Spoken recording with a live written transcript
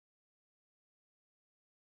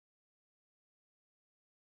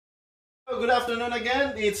Good afternoon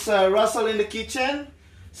again. It's Russell in the kitchen.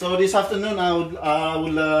 So this afternoon I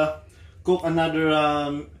will cook another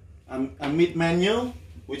a meat menu,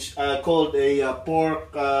 which I called a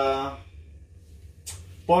pork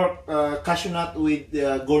cashewnut with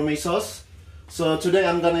gourmet sauce. So today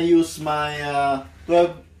I'm gonna use my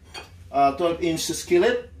 12-inch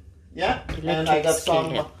skillet. Yeah, and I got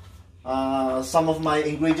some of my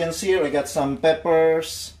ingredients here. I got some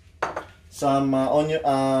peppers, some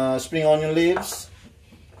spring onion leaves,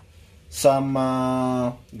 some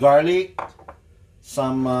garlic,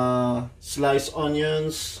 some sliced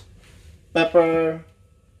onions, pepper,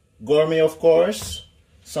 gourmet of course,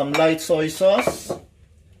 some light soy sauce,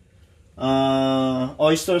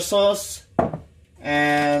 oyster sauce,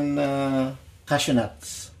 and cashew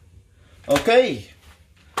nuts. Okay,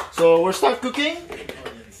 so we'll start cooking.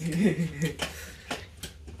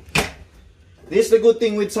 This is the good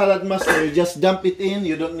thing with Saladmaster. You just dump it in.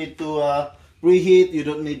 You don't need to preheat. You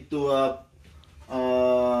don't need to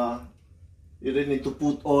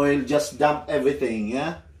put oil. Just dump everything.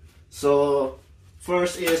 Yeah. So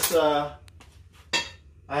first is I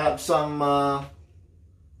have some. I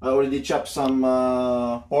already chopped some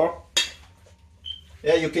pork.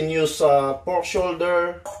 Yeah, you can use pork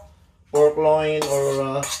shoulder, pork loin,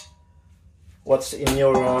 or what's in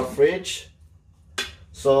your fridge.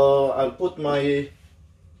 So I'll put my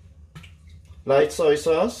light soy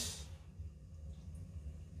sauce,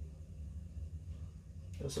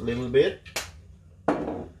 just a little bit,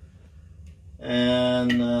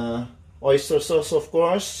 and oyster sauce of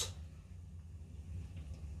course,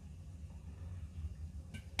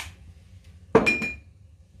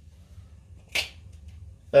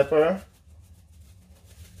 pepper,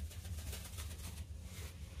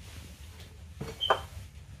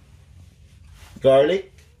 garlic,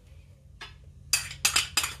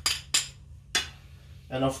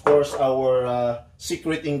 and of course our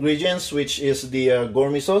secret ingredients, which is the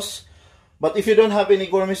gourmet sauce. But if you don't have any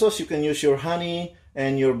gourmet sauce, you can use your honey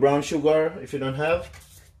and your brown sugar if you don't have.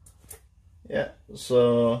 Yeah,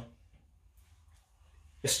 so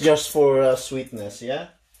it's just for sweetness. Yeah,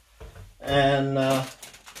 and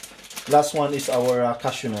last one is our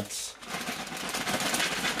cashew nuts.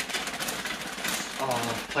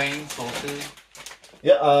 Plain, salted.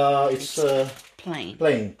 Yeah, it's plain.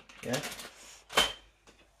 Plain. Yeah.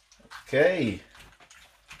 Okay.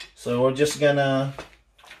 So we're just gonna.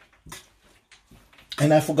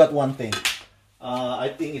 And I forgot one thing. I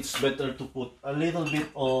think it's better to put a little bit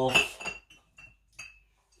of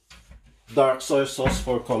dark soy sauce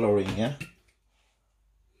for coloring. Yeah.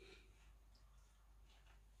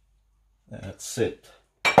 That's it.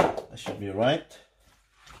 That should be right.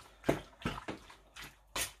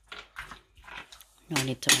 No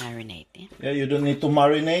need to marinate. Yeah, you don't need to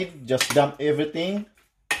marinate. Just dump everything.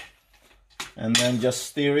 And then just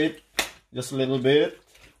stir it. Just a little bit.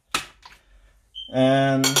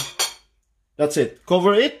 And that's it.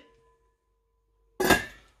 Cover it.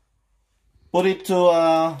 Put it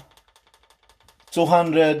to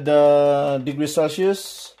 200 degrees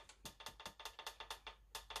Celsius.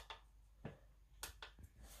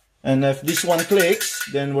 And if this one clicks,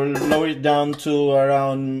 then we'll lower it down to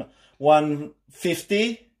around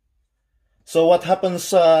 150. So what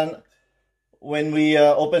happens when we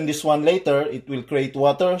open this one later, it will create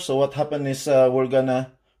water. So what happens is we're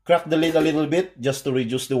gonna crack the lid a little bit just to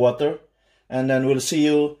reduce the water, and then we'll see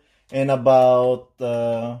you in about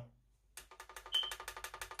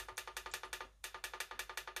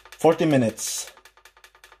 40 minutes.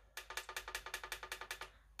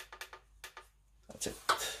 That's it.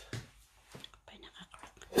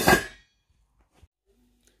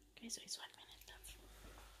 So it's 1 minute left.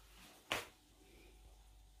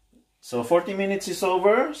 So 40 minutes is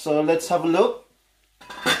over. So let's have a look.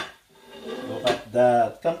 Look at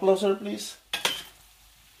that. Come closer, please.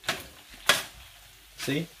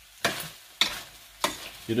 See?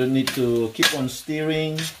 You don't need to keep on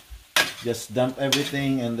stirring. Just dump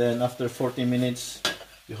everything, and then after 40 minutes,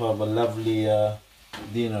 you have a lovely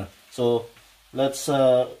dinner. So let's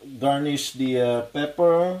garnish the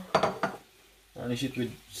pepper. Garnish it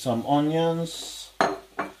with some onions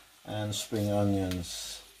and spring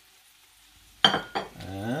onions.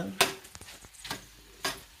 And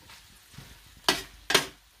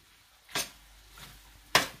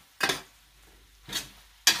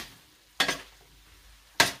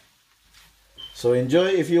so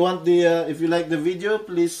enjoy. If you want the if you like the video,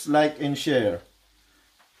 please like and share.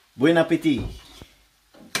 Buen appetit.